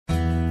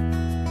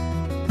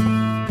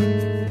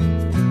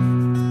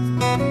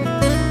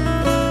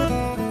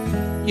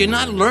you're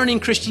not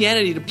learning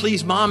Christianity to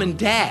please mom and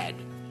dad.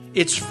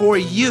 It's for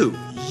you.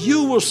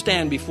 You will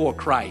stand before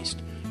Christ.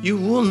 You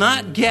will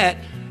not get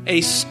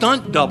a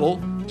stunt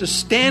double to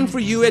stand for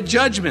you at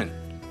judgment.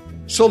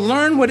 So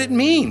learn what it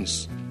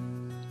means.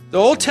 The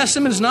Old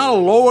Testament is not a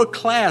lower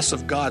class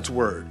of God's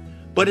Word,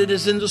 but it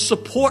is in the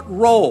support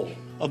role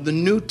of the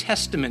New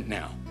Testament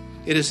now.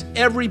 It is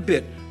every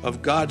bit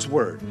of God's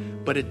Word,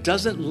 but it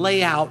doesn't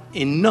lay out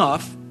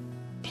enough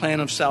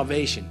plan of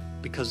salvation,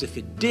 because if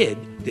it did,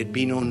 there'd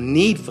be no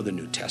need for the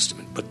New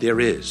Testament, but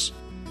there is.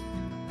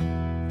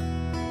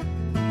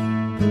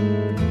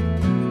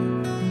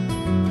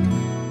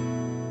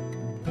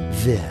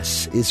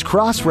 This is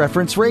Cross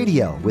Reference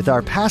Radio with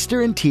our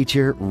pastor and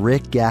teacher,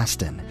 Rick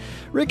Gaston.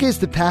 Rick is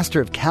the pastor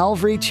of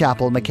Calvary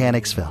Chapel,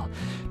 Mechanicsville.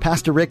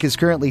 Pastor Rick is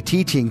currently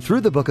teaching through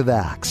the book of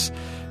Acts.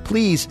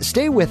 Please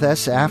stay with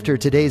us after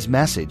today's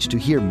message to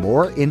hear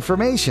more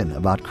information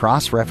about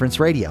Cross Reference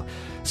Radio,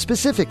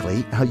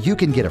 specifically how you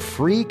can get a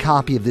free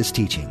copy of this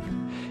teaching.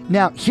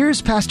 Now,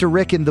 here's Pastor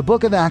Rick in the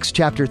book of Acts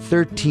chapter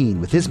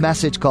 13 with his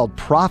message called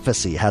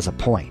Prophecy Has a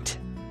Point.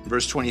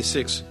 Verse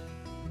 26,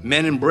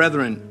 men and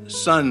brethren,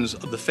 sons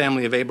of the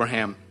family of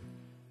Abraham,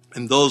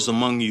 and those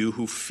among you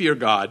who fear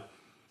God,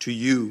 to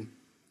you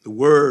the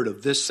word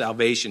of this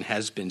salvation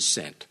has been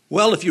sent.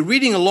 Well, if you're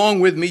reading along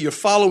with me, you're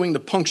following the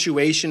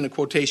punctuation, the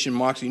quotation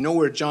marks. You know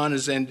where John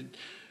has ended.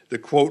 The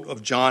quote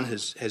of John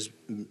has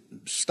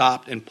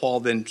stopped, and Paul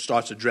then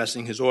starts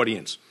addressing his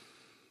audience.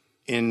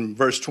 In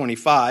verse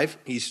 25,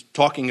 he's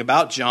talking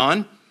about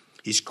John.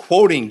 He's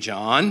quoting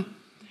John.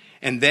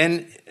 And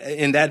then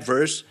in that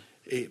verse,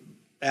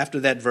 after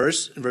that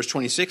verse, in verse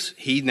 26,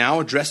 he now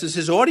addresses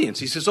his audience.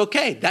 He says,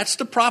 okay, that's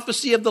the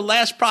prophecy of the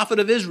last prophet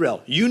of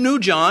Israel. You knew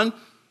John,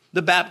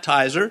 the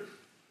baptizer,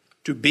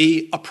 to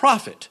be a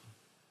prophet.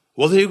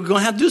 Well, you're going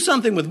to have to do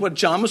something with what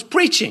John was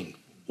preaching,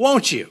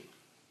 won't you?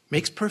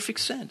 Makes perfect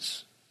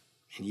sense.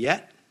 And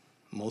yet,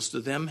 most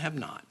of them have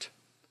not.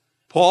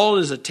 Paul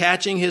is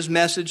attaching his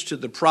message to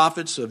the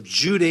prophets of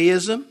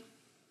Judaism.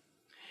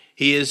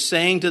 He is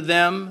saying to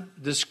them,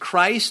 this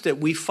Christ that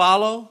we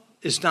follow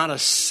is not a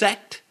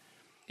sect.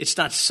 It's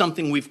not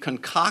something we've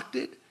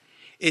concocted.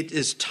 It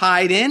is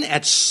tied in.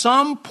 At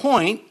some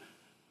point,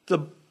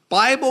 the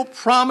Bible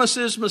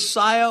promises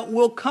Messiah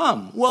will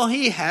come. Well,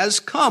 he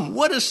has come.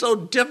 What is so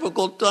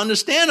difficult to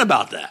understand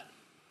about that?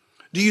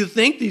 Do you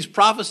think these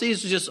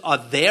prophecies just are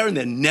there and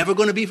they're never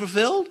going to be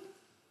fulfilled?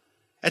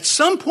 At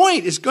some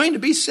point, it's going to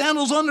be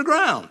sandals on the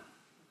ground.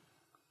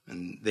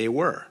 And they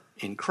were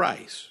in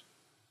Christ.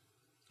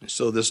 And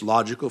so this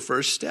logical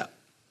first step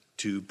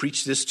to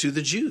preach this to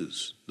the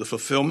Jews, the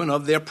fulfillment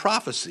of their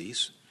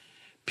prophecies.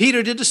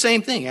 Peter did the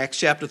same thing, Acts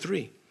chapter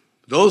 3.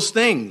 Those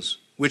things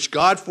which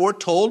God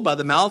foretold by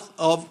the mouth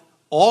of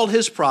all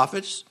his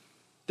prophets,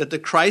 that the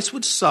Christ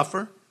would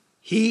suffer,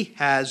 he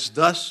has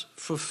thus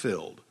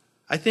fulfilled.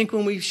 I think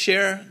when we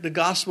share the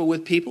gospel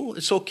with people,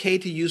 it's okay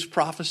to use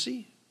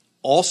prophecy,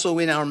 also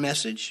in our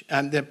message,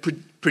 and the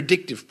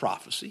predictive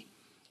prophecy,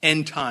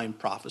 end-time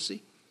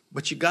prophecy,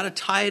 but you got to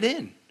tie it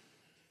in.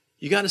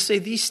 You got to say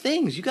these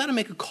things. You got to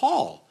make a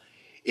call.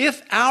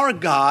 If our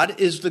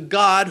God is the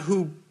God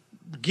who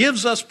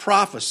gives us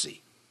prophecy,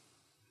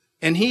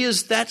 and he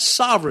is that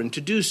sovereign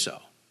to do so,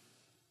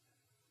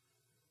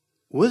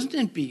 wouldn't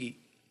it be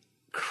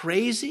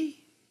crazy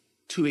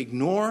to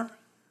ignore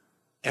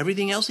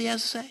everything else he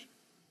has to say?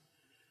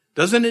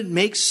 Doesn't it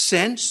make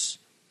sense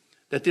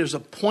that there's a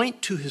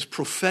point to his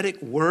prophetic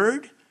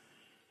word,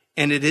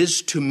 and it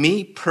is to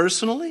me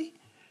personally?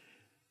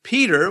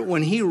 Peter,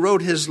 when he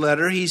wrote his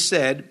letter, he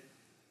said,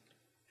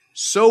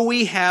 so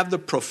we have the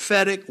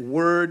prophetic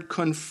word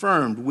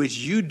confirmed, which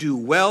you do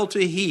well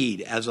to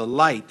heed as a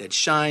light that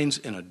shines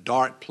in a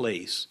dark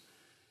place.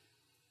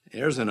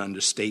 There's an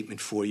understatement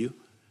for you.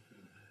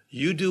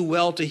 You do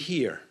well to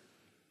hear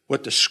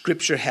what the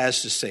Scripture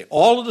has to say.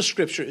 All of the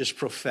Scripture is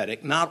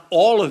prophetic. Not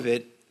all of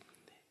it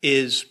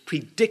is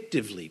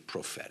predictively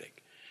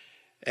prophetic.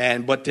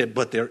 But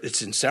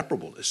it's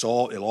inseparable. It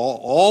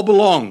all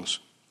belongs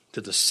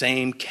to the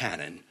same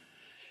canon.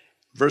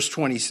 Verse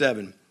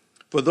 27.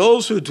 For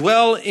those who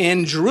dwell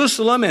in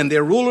Jerusalem and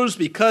their rulers,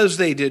 because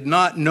they did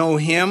not know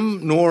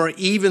him, nor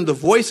even the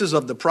voices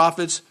of the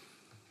prophets,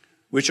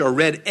 which are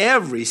read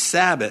every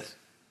Sabbath,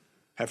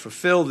 have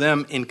fulfilled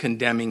them in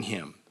condemning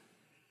him.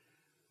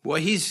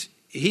 Boy, this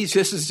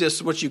is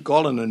just what you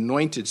call an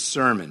anointed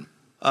sermon.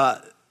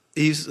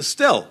 He's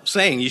still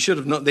saying they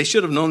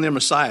should have known their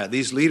Messiah,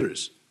 these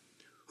leaders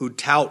who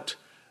tout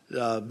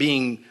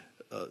being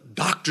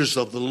doctors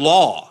of the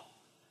law.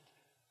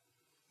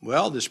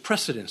 Well, there's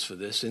precedence for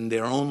this in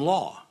their own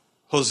law.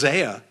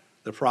 Hosea,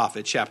 the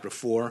prophet, chapter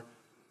 4,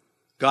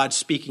 God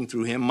speaking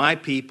through him, my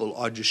people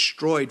are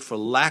destroyed for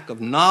lack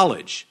of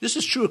knowledge. This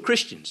is true of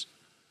Christians.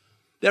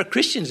 There are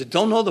Christians that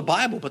don't know the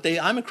Bible, but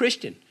I'm a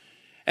Christian.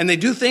 And they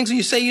do things and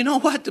you say, you know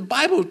what? The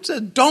Bible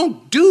says,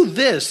 don't do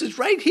this. It's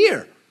right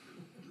here.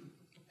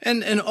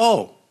 And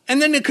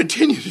then they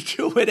continue to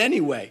do it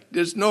anyway.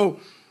 There's not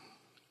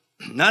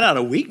out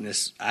of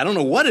weakness. I don't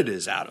know what it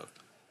is out of.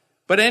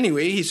 But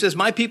anyway, he says,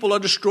 my people are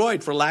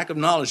destroyed for lack of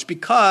knowledge.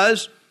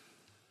 Because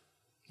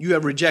you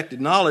have rejected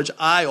knowledge,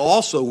 I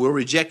also will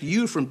reject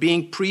you from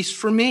being priests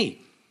for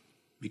me.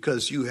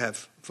 Because you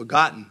have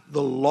forgotten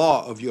the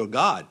law of your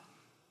God,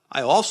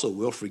 I also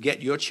will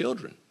forget your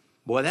children.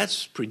 Boy,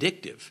 that's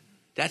predictive.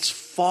 That's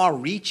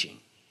far-reaching.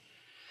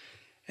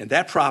 And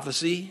that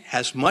prophecy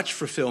has much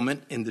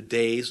fulfillment in the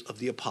days of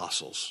the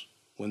apostles,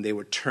 when they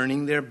were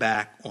turning their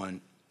back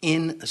on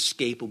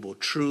inescapable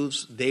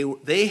truths.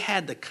 They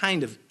had the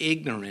kind of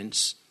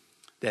ignorance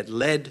that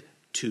led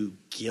to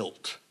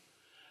guilt.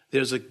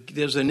 There's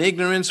an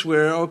ignorance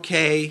where,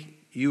 okay,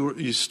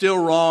 you're still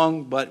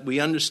wrong, but we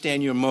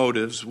understand your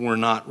motives were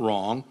not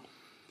wrong.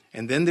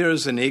 And then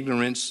there's an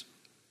ignorance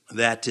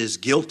that is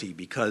guilty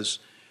because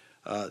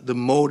the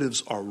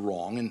motives are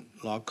wrong. And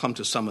I'll come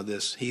to some of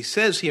this. He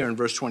says here in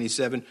verse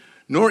 27,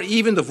 nor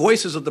even the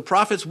voices of the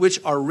prophets which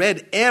are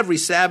read every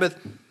Sabbath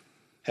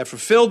have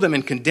fulfilled them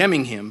in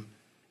condemning him.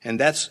 And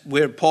that's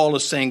where Paul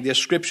is saying their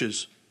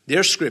scriptures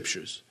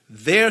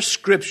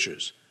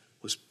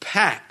was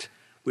packed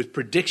with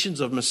predictions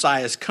of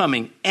Messiah's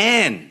coming.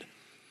 And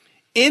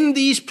in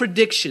these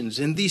predictions,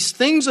 in these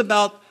things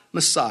about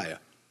Messiah,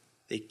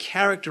 they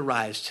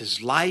characterized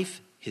his life,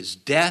 his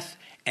death,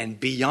 and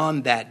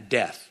beyond that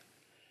death,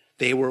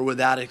 they were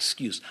without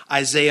excuse.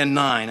 Isaiah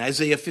 9,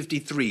 Isaiah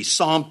 53,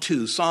 Psalm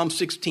 2, Psalm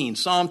 16,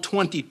 Psalm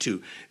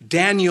 22,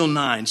 Daniel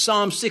 9,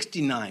 Psalm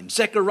 69,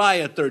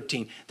 Zechariah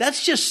 13.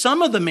 That's just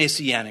some of the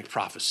messianic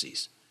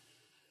prophecies.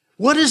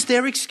 What is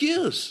their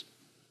excuse?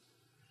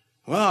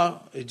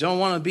 Well, you don't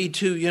want to be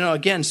too,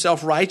 again,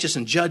 self-righteous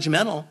and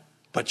judgmental,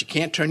 but you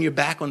can't turn your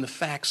back on the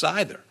facts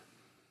either.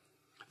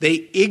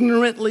 They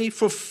ignorantly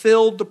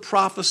fulfilled the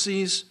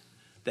prophecies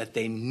that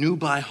they knew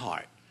by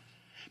heart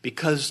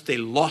because they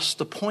lost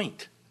the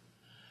point.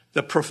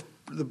 The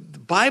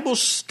Bible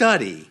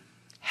study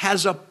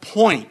has a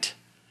point.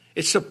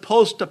 It's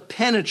supposed to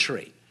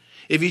penetrate.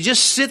 If you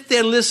just sit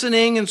there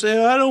listening and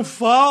say, I don't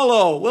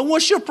follow, well,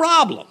 what's your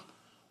problem?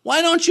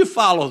 Why don't you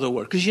follow the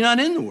Word? Because you're not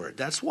in the Word.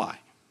 That's why.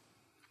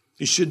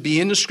 You should be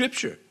in the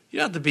Scripture. You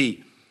don't have to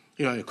be,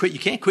 you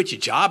can't quit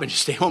your job and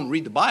just stay home and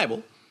read the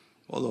Bible.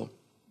 Although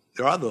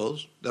there are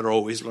those that are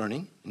always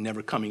learning and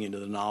never coming into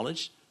the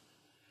knowledge.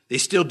 They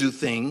still do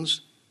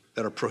things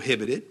that are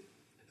prohibited.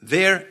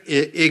 Their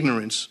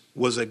ignorance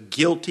was a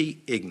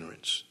guilty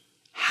ignorance.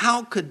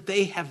 How could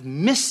they have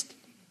missed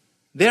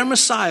their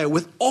Messiah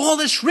with all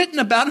that's written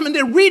about him and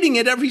they're reading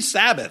it every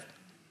Sabbath?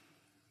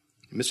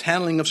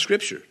 Mishandling of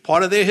Scripture,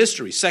 part of their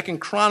history. 2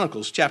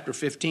 Chronicles chapter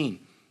 15.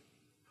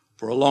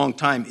 For a long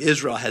time,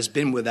 Israel has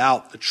been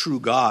without the true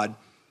God,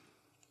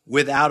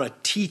 without a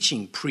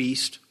teaching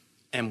priest,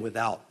 and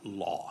without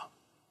law.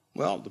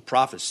 Well, the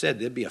prophet said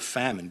there'd be a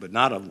famine, but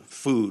not of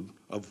food,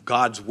 of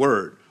God's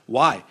word.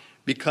 Why?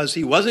 Because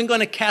he wasn't going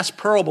to cast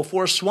pearl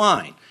before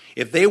swine.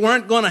 If they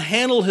weren't going to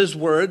handle his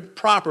word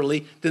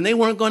properly, then they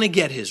weren't going to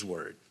get his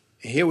word.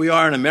 And here we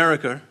are in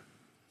America.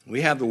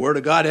 We have the word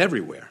of God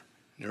everywhere.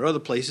 There are other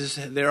places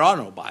there are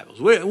no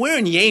Bibles. Where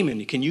in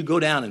Yemen can you go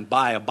down and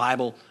buy a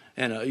Bible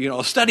and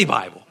a study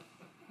Bible?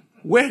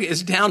 Where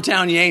is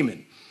downtown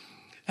Yemen?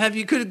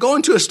 You could go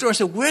into a store and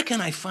say, where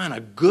can I find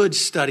a good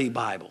study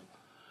Bible?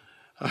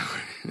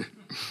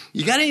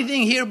 You got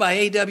anything here by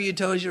A.W.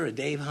 Tozer or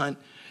Dave Hunt?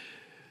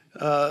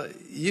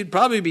 You'd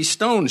probably be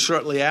stoned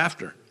shortly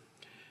after.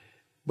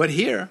 But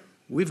here,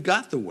 we've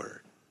got the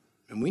word.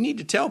 And we need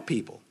to tell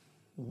people,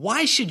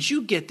 why should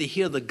you get to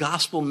hear the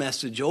gospel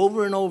message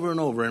over and over and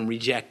over and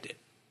reject it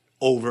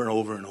over and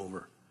over and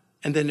over?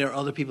 And then there are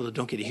other people that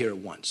don't get to hear it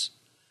once.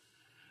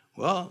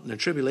 Well, the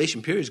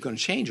tribulation period is going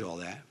to change all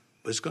that,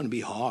 but it's going to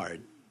be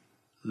hard.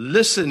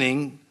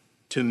 Listening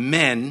to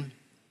men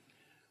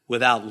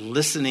without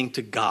listening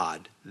to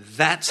God.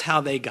 That's how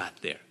they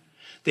got there.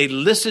 They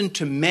listened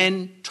to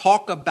men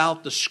talk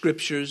about the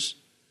Scriptures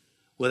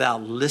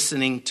without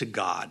listening to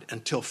God,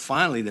 until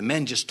finally the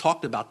men just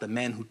talked about the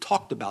men who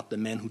talked about the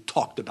men who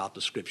talked about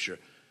the Scripture.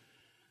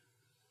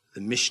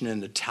 The Mishnah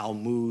and the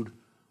Talmud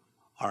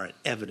are an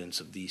evidence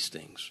of these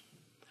things.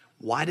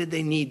 Why did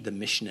they need the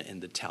Mishnah and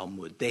the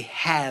Talmud? They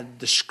had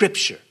the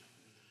Scripture.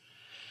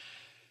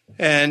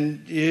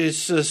 And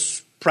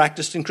it's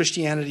practiced in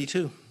Christianity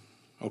too,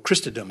 or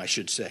Christendom, I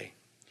should say.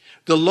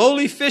 The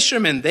lowly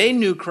fishermen, they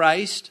knew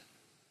Christ.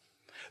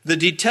 The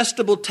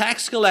detestable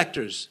tax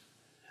collectors,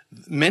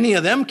 many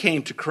of them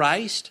came to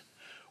Christ.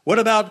 What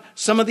about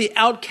some of the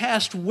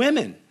outcast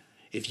women?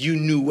 If you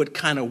knew what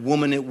kind of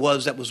woman it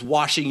was that was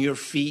washing your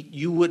feet,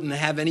 you wouldn't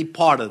have any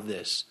part of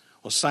this.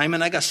 Well,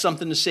 Simon, I got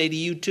something to say to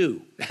you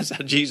too. That's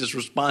how Jesus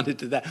responded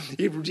to that.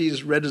 Even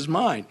Jesus read his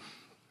mind.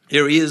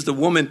 Here he is, the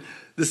woman,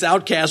 this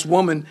outcast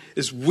woman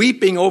is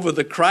weeping over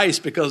the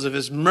Christ because of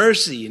his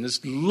mercy and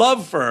his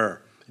love for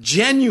her,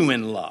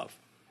 genuine love.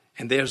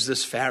 And there's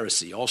this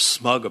Pharisee all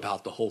smug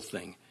about the whole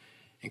thing.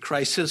 And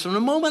Christ says, from the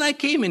moment I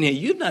came in here,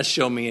 you've not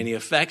shown me any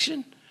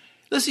affection.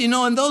 Listen,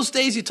 in those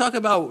days you talk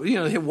about,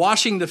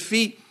 washing the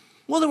feet.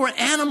 Well, there were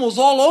animals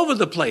all over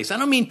the place. I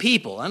don't mean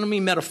people. I don't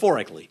mean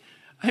metaphorically.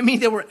 I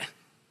mean,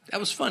 that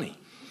was funny.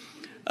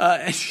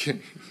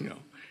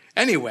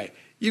 Anyway,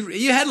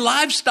 You had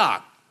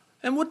livestock.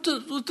 And what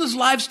does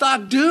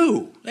livestock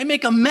do? They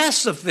make a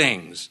mess of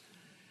things.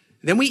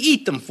 Then we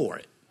eat them for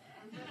it.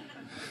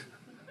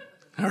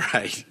 All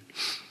right.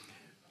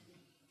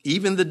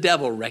 Even the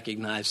devil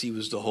recognized he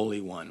was the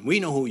Holy One. We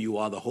know who you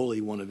are, the Holy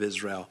One of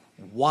Israel.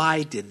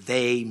 Why did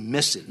they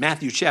miss it?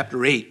 Matthew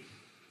chapter 8.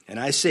 And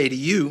I say to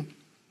you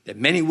that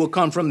many will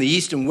come from the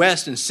east and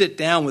west and sit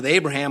down with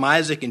Abraham,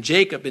 Isaac, and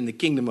Jacob in the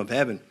kingdom of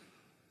heaven.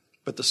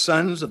 But the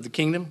sons of the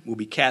kingdom will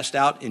be cast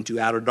out into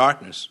outer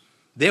darkness.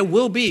 There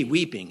will be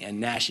weeping and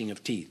gnashing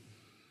of teeth.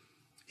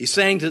 He's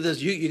saying to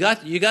this, you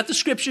got the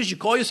scriptures, you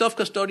call yourself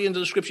custodians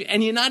of the scripture,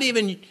 and you're not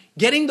even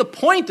getting the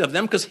point of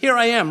them, because here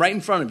I am right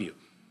in front of you,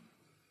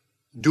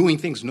 doing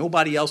things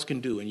nobody else can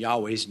do in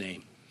Yahweh's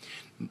name,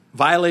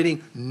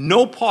 violating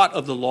no part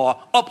of the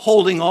law,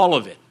 upholding all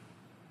of it.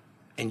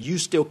 And you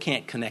still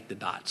can't connect the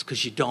dots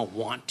because you don't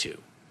want to.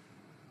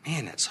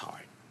 Man, that's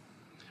hard.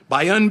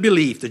 By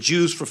unbelief, the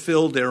Jews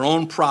fulfilled their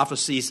own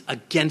prophecies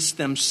against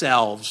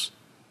themselves.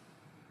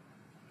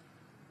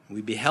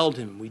 We beheld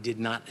him, we did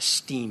not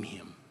esteem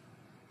him.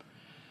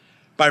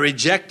 By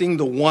rejecting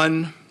the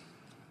one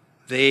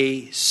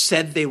they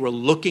said they were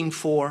looking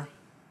for,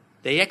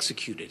 they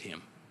executed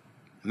him.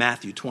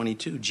 Matthew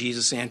 22,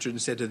 Jesus answered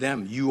and said to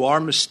them, You are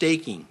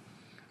mistaken,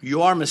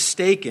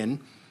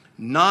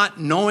 not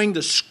knowing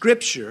the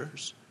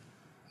scriptures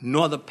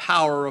nor the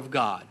power of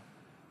God.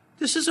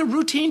 This is a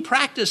routine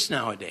practice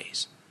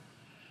nowadays.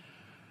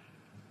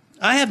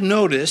 I have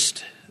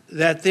noticed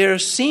that there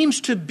seems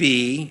to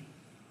be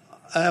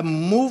a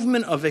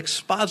movement of a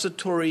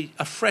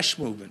fresh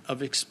movement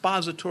of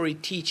expository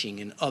teaching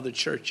in other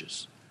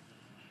churches.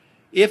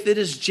 If it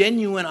is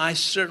genuine, I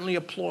certainly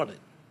applaud it.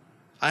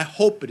 I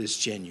hope it is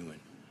genuine.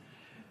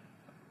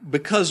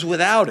 Because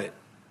without it,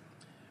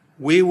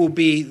 we will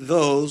be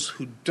those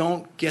who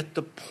don't get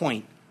the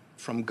point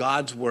from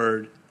God's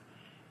word,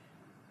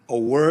 a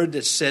word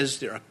that says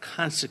there are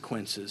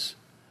consequences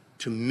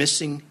to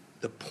missing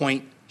the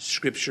point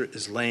Scripture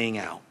is laying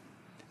out.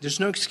 There's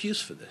no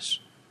excuse for this.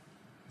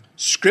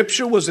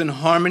 Scripture was in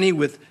harmony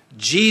with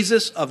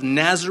Jesus of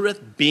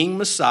Nazareth being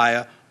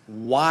Messiah.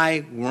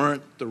 Why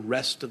weren't the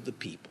rest of the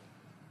people?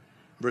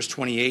 Verse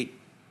 28.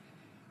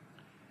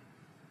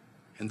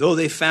 And though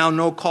they found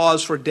no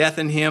cause for death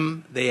in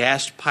him, they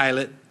asked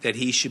Pilate that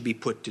he should be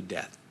put to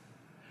death.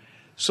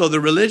 So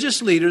the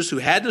religious leaders who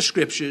had the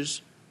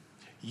scriptures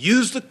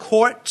used the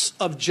courts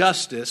of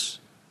justice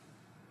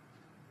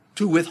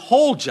to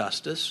withhold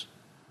justice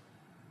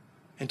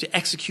and to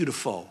execute a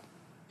foe,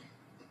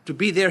 to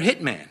be their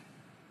hitman.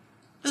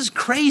 This is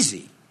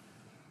crazy.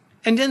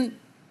 And then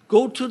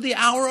go to the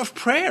hour of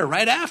prayer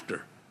right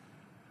after.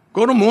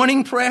 Go to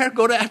morning prayer,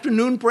 go to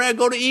afternoon prayer,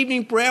 go to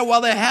evening prayer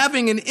while they're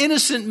having an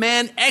innocent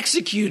man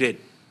executed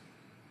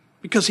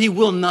because he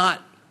will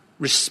not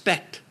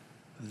respect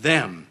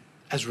them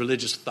as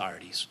religious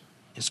authorities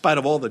in spite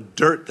of all the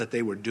dirt that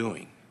they were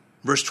doing.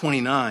 Verse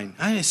 29,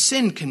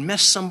 sin can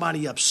mess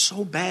somebody up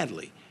so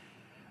badly.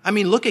 I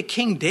mean, look at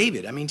King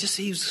David. I mean,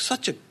 he's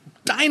such a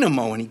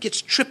dynamo and he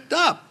gets tripped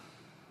up.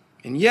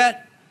 And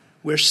yet,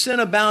 where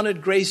sin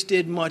abounded, grace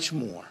did much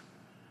more.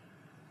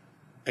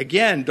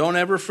 Again, don't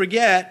ever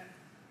forget,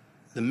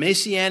 the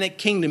Messianic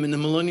kingdom in the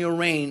millennial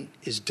reign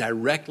is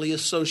directly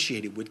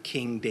associated with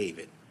King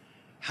David.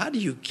 How do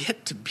you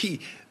get to be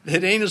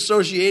that ain't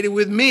associated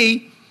with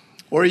me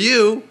or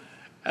you?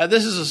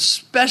 This is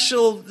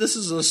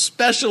a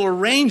special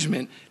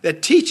arrangement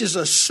that teaches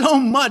us so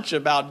much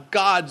about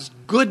God's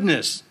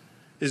goodness,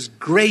 his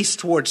grace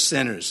towards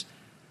sinners,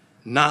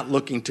 not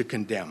looking to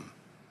condemn,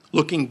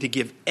 looking to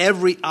give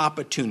every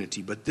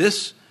opportunity. But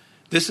this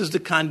is the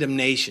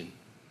condemnation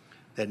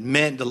that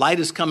the light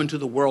is come into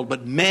the world,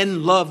 but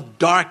men love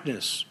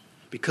darkness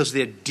because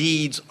their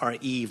deeds are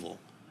evil.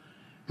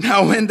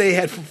 Now, when they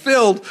had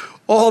fulfilled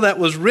all that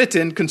was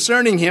written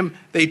concerning him,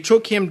 they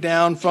took him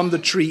down from the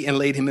tree and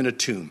laid him in a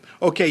tomb.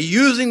 Okay,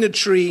 using the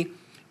tree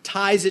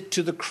ties it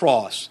to the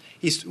cross.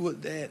 He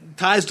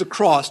ties the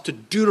cross to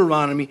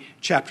Deuteronomy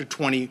chapter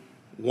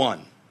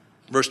 21,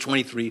 verse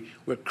 23,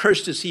 where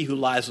cursed is he who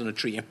lies on a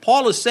tree. And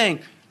Paul is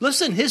saying,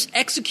 listen, his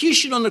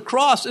execution on the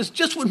cross is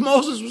just what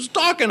Moses was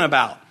talking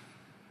about.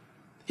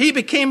 He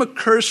became a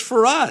curse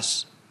for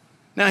us.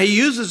 Now, he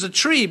uses a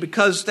tree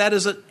because that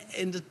is a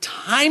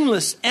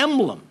timeless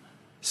emblem.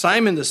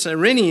 Simon the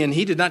Cyrenian,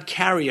 he did not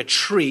carry a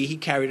tree, he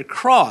carried a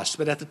cross.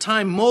 But at the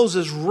time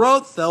Moses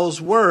wrote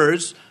those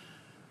words,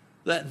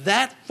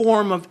 that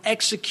form of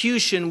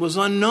execution was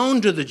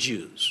unknown to the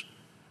Jews.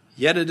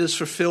 Yet it is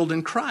fulfilled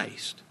in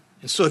Christ.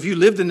 And so if you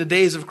lived in the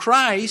days of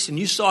Christ and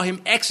you saw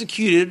him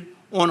executed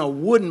on a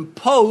wooden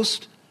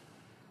post,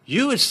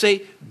 you would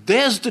say,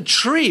 there's the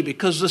tree,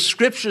 because the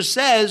scripture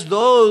says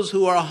those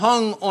who are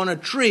hung on a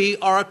tree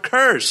are a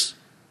curse.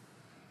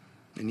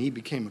 And he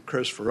became a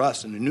curse for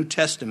us. And the New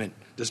Testament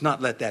does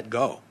not let that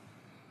go.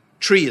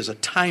 Tree is a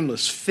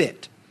timeless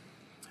fit.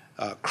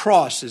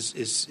 Cross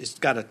is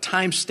got a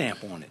time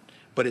stamp on it,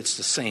 but it's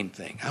the same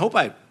thing. I hope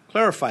I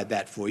clarified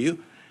that for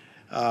you.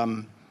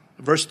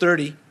 Verse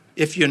 30,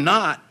 if you're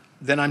not,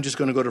 then I'm just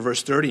going to go to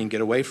verse 30 and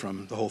get away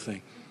from the whole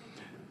thing.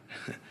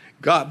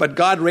 but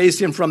God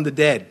raised him from the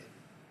dead.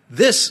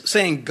 This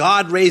saying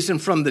God raised him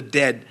from the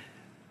dead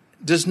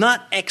does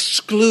not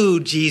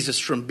exclude Jesus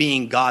from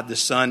being God the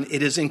Son.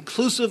 It is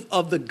inclusive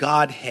of the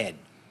Godhead.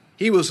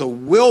 He was a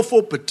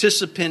willful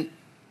participant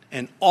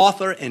and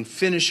author and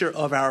finisher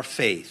of our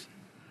faith.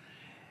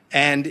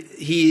 And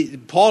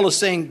Paul is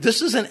saying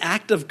this is an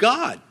act of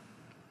God.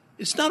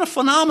 It's not a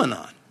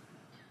phenomenon.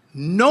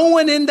 No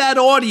one in that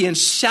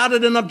audience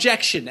shouted an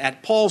objection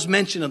at Paul's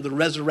mention of the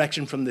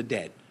resurrection from the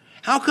dead.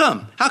 How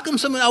come? How come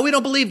someone, we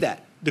don't believe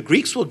that? The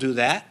Greeks will do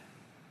that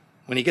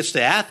when he gets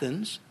to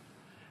Athens.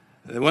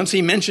 Once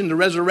he mentioned the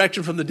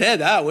resurrection from the dead,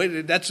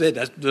 that's it.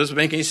 That doesn't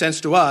make any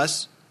sense to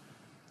us.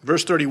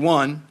 Verse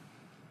 31,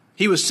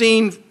 he was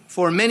seen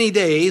for many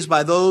days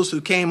by those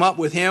who came up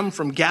with him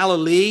from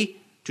Galilee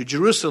to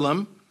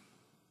Jerusalem,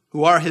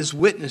 who are his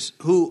witnesses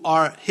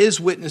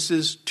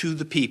to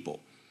the people,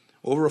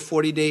 over a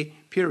 40-day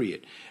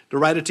period. The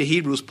writer to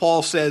Hebrews,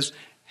 Paul says,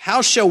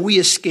 how shall we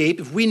escape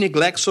if we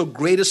neglect so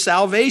great a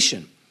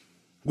salvation,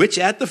 which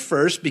at the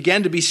first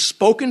began to be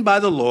spoken by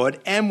the Lord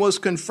and was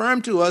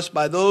confirmed to us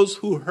by those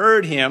who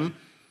heard him,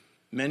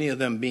 many of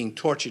them being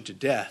tortured to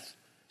death,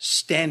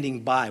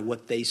 standing by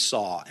what they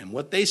saw. And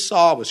what they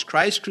saw was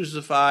Christ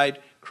crucified,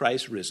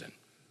 Christ risen.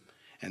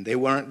 And they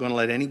weren't going to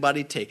let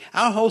anybody take.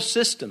 Our whole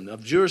system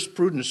of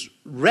jurisprudence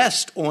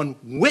rests on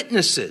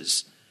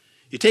witnesses.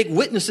 You take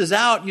witnesses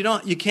out,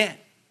 you can't.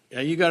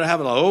 You got to have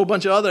a whole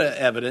bunch of other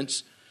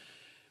evidence,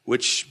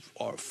 which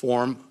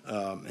form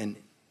an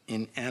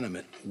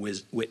inanimate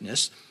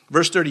witness.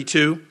 Verse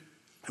 32,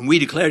 and we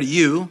declare to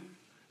you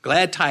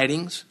glad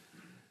tidings,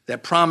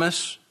 that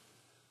promise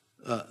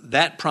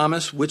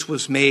which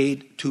was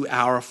made to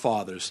our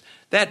fathers.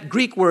 That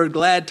Greek word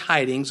glad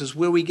tidings is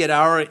where we get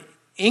our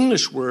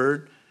English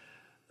word,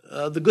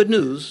 the good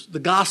news, the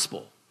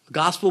gospel. The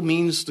gospel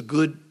means the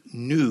good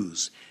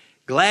news.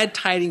 Glad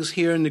tidings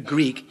here in the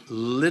Greek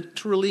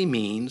literally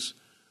means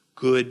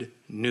good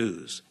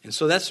news. And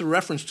so that's a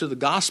reference to the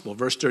gospel.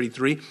 Verse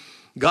 33,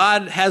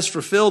 God has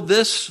fulfilled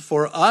this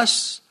for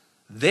us,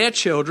 their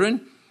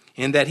children,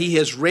 in that he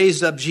has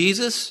raised up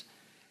Jesus,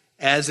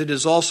 as it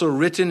is also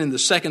written in the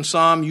second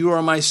Psalm, you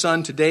are my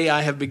son, today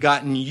I have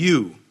begotten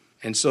you.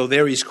 And so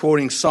there he's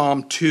quoting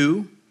Psalm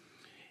 2.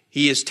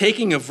 He is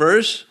taking a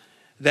verse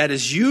that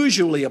is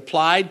usually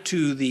applied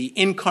to the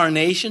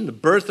incarnation, the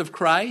birth of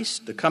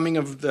Christ, the coming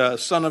of the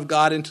Son of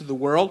God into the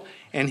world,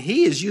 and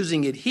he is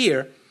using it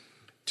here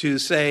to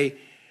say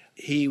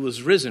he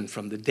was risen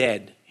from the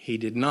dead. He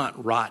did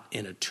not rot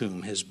in a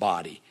tomb, his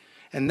body.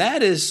 And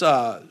that is,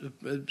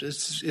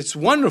 it's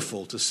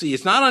wonderful to see.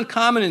 It's not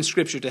uncommon in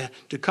Scripture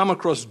to come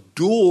across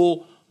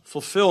dual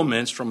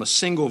fulfillments from a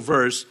single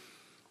verse,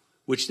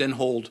 which then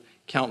hold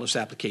countless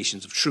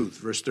applications of truth.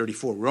 Verse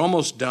 34, we're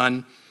almost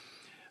done.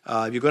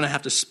 You're going to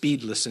have to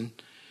speed listen.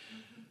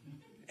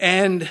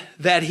 And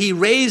that he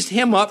raised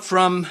him up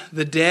from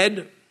the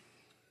dead,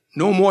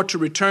 no more to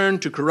return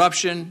to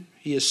corruption.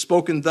 He has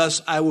spoken thus,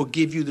 I will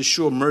give you the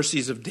sure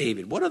mercies of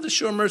David. What are the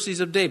sure mercies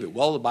of David?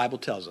 Well, the Bible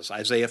tells us,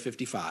 Isaiah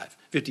 55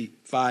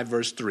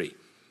 verse 3.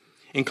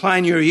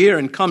 Incline your ear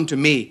and come to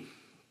me.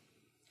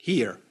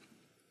 Hear,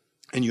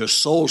 and your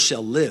soul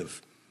shall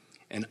live.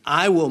 And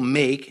I will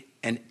make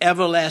an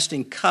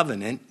everlasting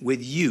covenant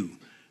with you.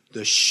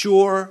 The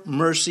sure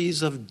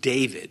mercies of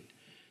David.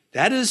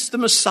 That is the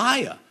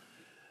Messiah.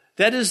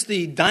 That is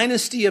the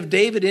dynasty of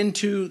David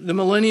into the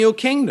millennial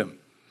kingdom.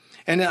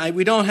 And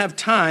we don't have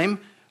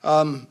time.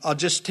 I'll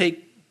just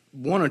take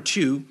one or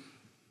two.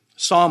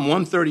 Psalm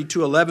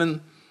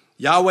 132:11.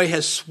 Yahweh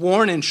has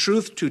sworn in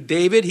truth to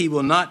David, he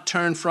will not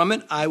turn from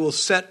it. I will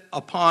set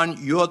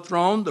upon your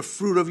throne the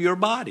fruit of your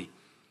body.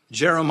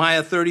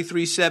 Jeremiah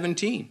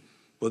 33:17.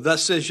 Well,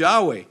 thus says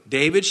Yahweh,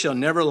 David shall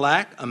never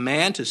lack a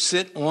man to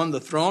sit on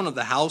the throne of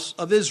the house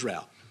of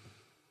Israel.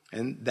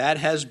 And that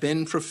has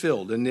been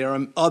fulfilled. And there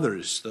are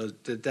others.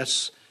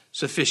 That's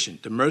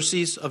sufficient. The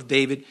mercies of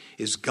David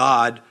is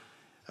God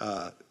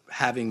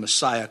having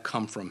Messiah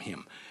come from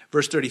him.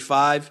 Verse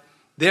 35,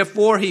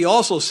 therefore he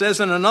also says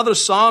in another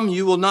psalm,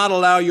 you will not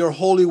allow your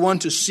Holy One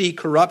to see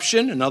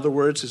corruption. In other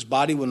words, his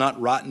body will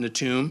not rot in the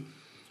tomb.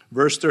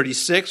 Verse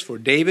 36, for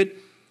David,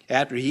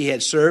 after he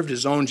had served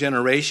his own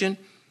generation,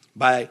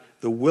 by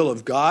the will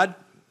of God,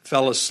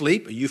 fell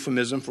asleep, a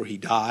euphemism for he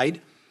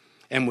died,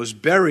 and was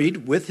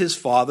buried with his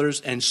fathers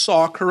and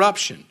saw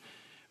corruption.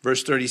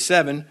 Verse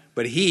 37,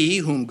 but he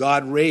whom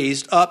God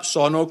raised up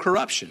saw no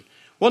corruption.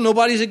 Well,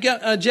 nobody's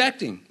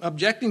objecting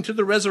to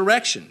the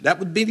resurrection. That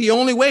would be the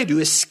only way to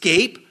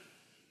escape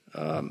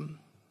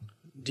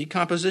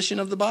decomposition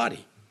of the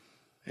body.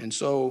 And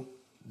so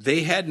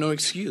they had no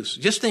excuse.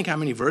 Just think how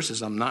many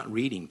verses I'm not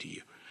reading to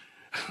you.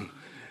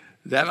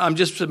 I'm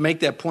just to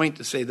make that point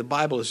to say the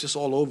Bible is just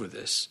all over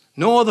this.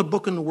 No other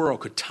book in the world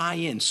could tie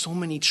in so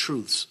many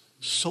truths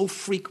so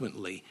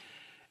frequently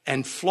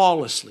and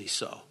flawlessly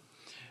so.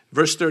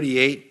 Verse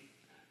 38,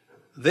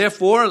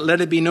 therefore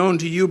let it be known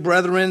to you,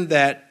 brethren,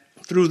 that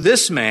through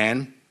this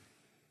man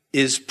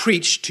is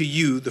preached to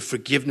you the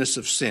forgiveness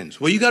of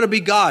sins. Well, you got to be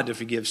God to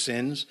forgive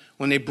sins.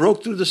 When they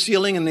broke through the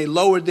ceiling and they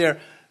lowered their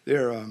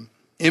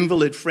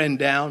invalid friend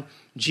down.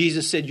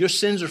 Jesus said, your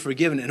sins are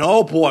forgiven. And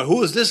oh boy,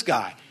 who is this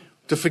guy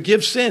to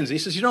forgive sins? He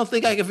says, you don't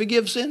think I can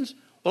forgive sins?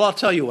 Well, I'll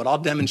tell you what, I'll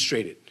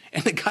demonstrate it.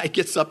 And the guy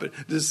gets up, and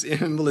this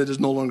invalid is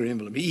no longer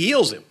invalid. He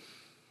heals him.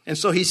 And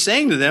so he's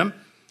saying to them,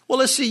 well,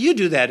 let's see you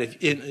do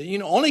that.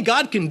 Only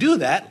God can do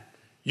that.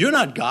 You're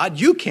not God.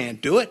 You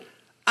can't do it.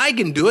 I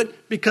can do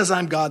it because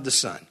I'm God the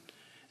Son.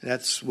 And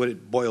that's what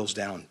it boils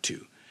down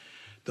to.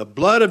 The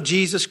blood of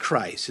Jesus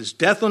Christ, his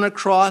death on a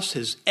cross,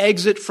 his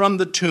exit from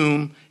the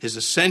tomb, his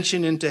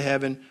ascension into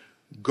heaven,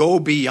 go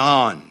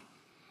beyond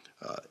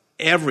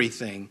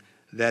everything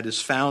that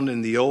is found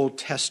in the Old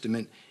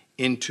Testament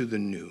into the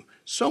New.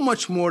 So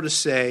much more to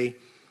say.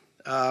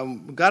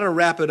 We've got to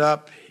wrap it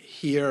up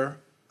here.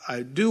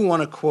 I do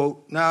want to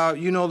quote, now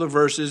you know the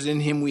verses,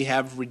 in him we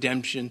have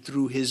redemption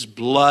through his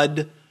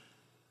blood,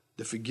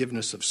 the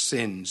forgiveness of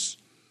sins,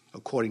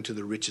 according to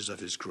the riches of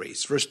his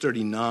grace. Verse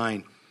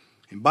 39,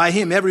 and by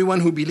him everyone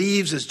who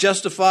believes is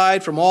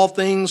justified from all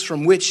things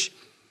from which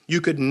you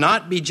could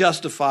not be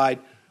justified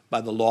by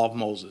the law of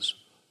Moses.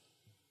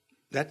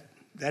 That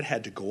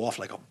had to go off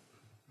like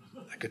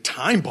a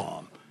time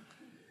bomb.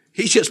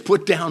 He just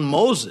put down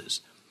Moses.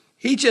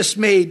 He just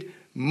made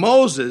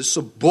Moses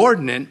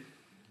subordinate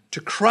to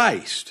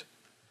Christ.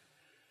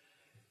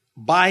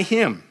 By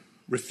him,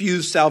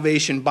 refuse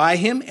salvation by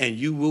him, and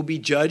you will be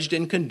judged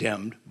and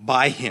condemned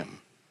by him.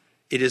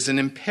 It is an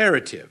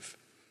imperative.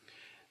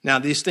 Now,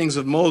 these things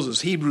of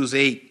Moses, Hebrews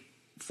 8,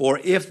 for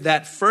if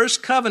that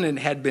first covenant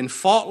had been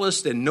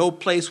faultless, then no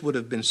place would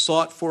have been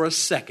sought for a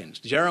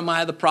second.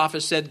 Jeremiah the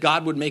prophet said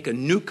God would make a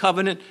new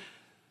covenant.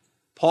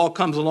 Paul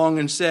comes along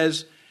and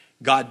says,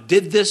 God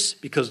did this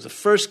because the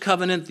first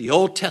covenant, the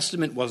Old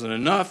Testament, wasn't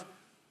enough.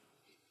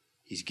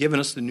 He's given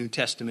us the New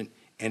Testament,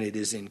 and it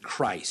is in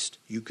Christ.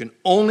 You can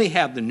only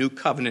have the new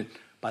covenant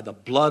by the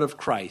blood of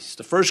Christ.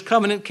 The first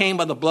covenant came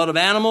by the blood of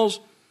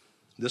animals,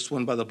 this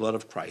one by the blood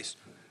of Christ.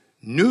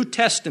 New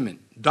Testament,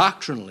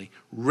 doctrinally,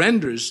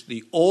 renders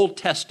the Old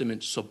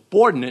Testament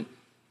subordinate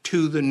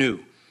to the new.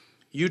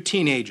 You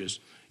teenagers,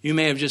 you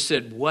may have just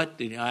said,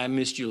 I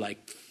missed you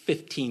like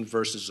 15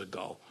 verses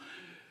ago.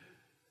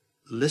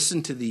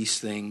 Listen to these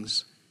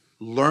things,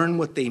 learn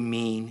what they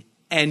mean,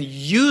 and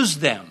use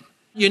them.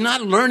 You're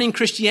not learning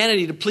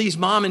Christianity to please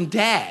mom and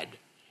dad.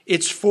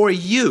 It's for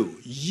you.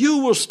 You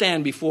will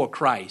stand before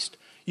Christ.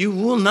 You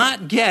will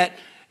not get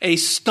a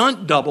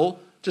stunt double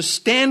to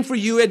stand for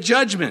you at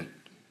judgment.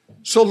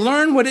 So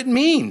learn what it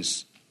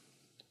means.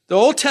 The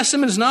Old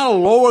Testament is not a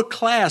lower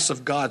class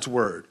of God's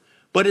word,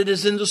 but it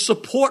is in the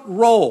support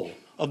role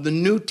of the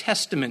New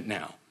Testament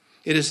now.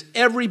 It is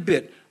every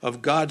bit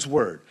of God's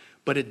word,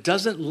 but it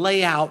doesn't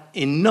lay out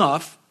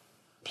enough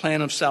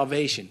plan of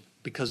salvation,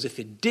 because if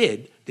it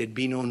did, there'd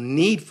be no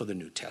need for the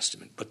New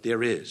Testament, but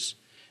there is.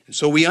 And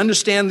so we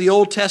understand the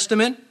Old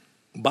Testament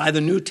by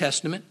the New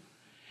Testament.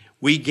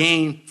 We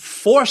gain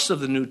force of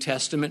the New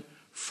Testament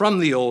from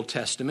the Old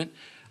Testament.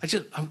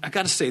 I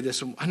got to say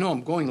this. I know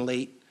I'm going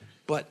late,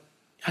 but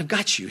I've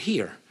got you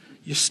here.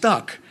 You're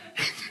stuck.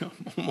 I'm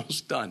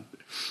almost done.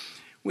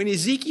 When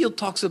Ezekiel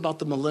talks about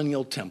the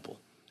millennial temple,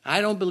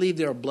 I don't believe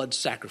there are blood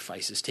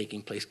sacrifices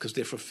taking place because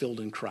they're fulfilled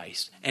in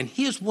Christ. And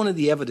here's one of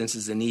the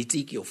evidences in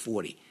Ezekiel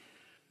 40.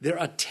 There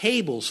are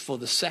tables for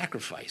the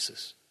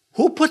sacrifices.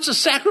 Who puts a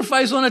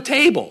sacrifice on a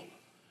table?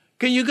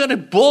 Can you get a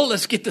bull?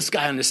 Let's get this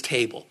guy on this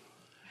table.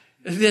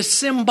 They're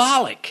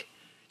symbolic.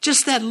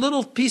 Just that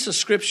little piece of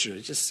scripture.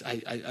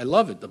 I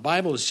love it. The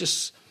Bible is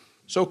just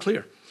so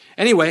clear.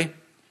 Anyway,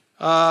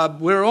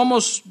 we're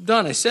almost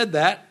done. I said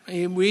that.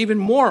 We're even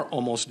more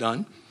almost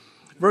done.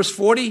 Verse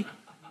 40,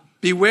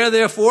 beware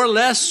therefore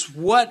lest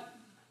what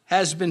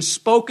has been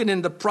spoken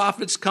in the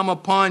prophets come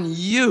upon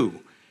you.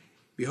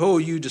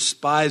 Behold, you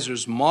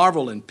despisers,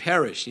 marvel and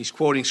perish. He's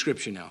quoting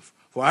scripture now.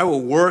 For I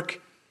will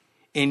work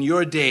in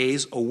your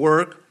days a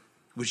work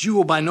which you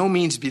will by no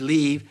means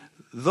believe,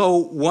 though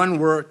one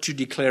were to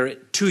declare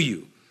it to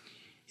you.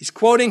 He's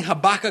quoting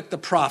Habakkuk the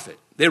prophet.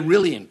 They're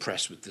really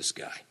impressed with this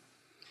guy.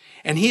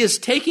 And he is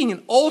taking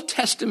an Old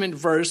Testament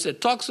verse that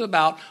talks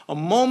about a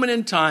moment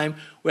in time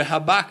where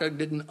Habakkuk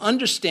didn't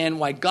understand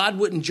why God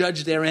wouldn't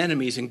judge their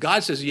enemies. And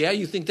God says, yeah,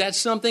 you think that's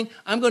something?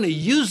 I'm going to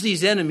use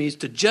these enemies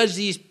to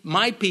judge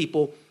my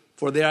people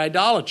for their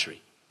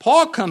idolatry.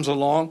 Paul comes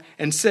along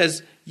and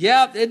says,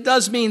 yeah, it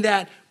does mean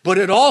that, but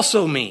it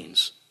also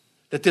means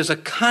that there's a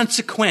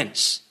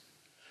consequence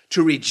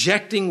to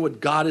rejecting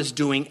what God is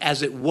doing,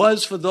 as it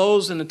was for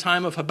those in the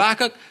time of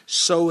Habakkuk,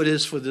 so it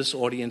is for this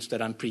audience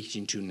that I'm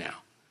preaching to now.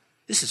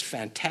 This is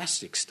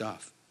fantastic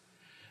stuff.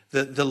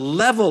 The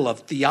level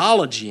of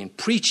theology and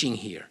preaching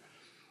here,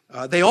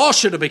 they all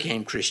should have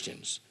become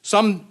Christians.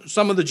 Some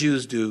of the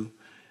Jews do.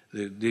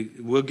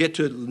 We'll get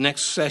to the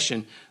next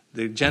session.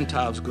 The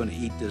Gentiles are going to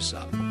eat this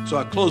up. So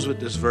I close with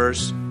this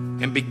verse.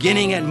 And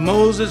beginning at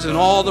Moses and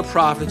all the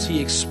prophets,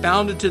 he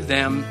expounded to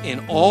them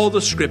in all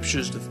the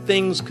scriptures the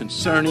things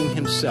concerning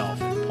himself.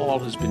 And Paul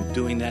has been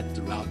doing that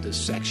throughout this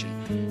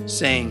section,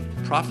 saying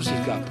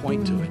prophecy's got a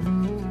point to it.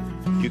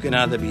 You can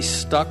either be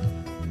stuck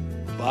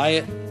by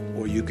it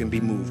or you can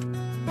be moved.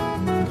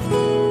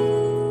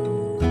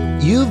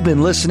 You've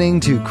been listening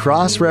to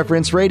Cross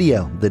Reference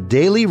Radio, the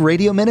daily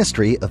radio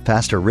ministry of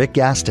Pastor Rick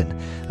Gaston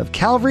of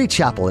Calvary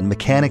Chapel in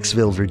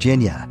Mechanicsville,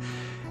 Virginia.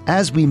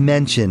 As we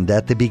mentioned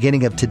at the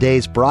beginning of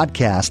today's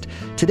broadcast,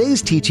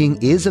 today's teaching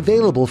is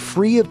available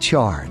free of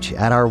charge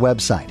at our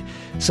website.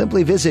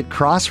 Simply visit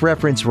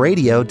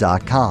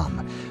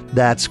crossreferenceradio.com.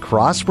 That's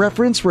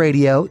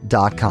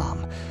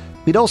crossreferenceradio.com.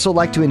 We'd also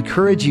like to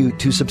encourage you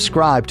to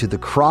subscribe to the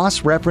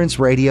Cross Reference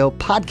Radio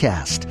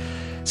podcast.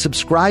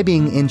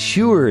 Subscribing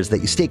ensures that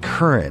you stay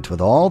current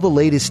with all the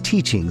latest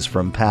teachings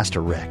from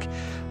Pastor Rick.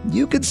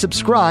 You can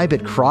subscribe at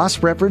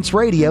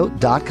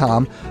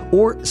crossreferenceradio.com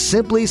or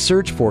simply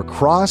search for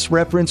Cross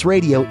Reference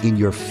Radio in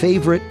your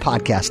favorite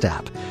podcast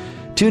app.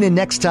 Tune in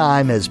next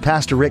time as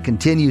Pastor Rick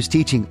continues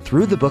teaching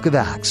through the book of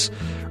Acts,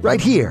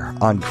 right here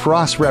on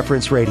Cross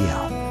Reference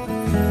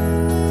Radio.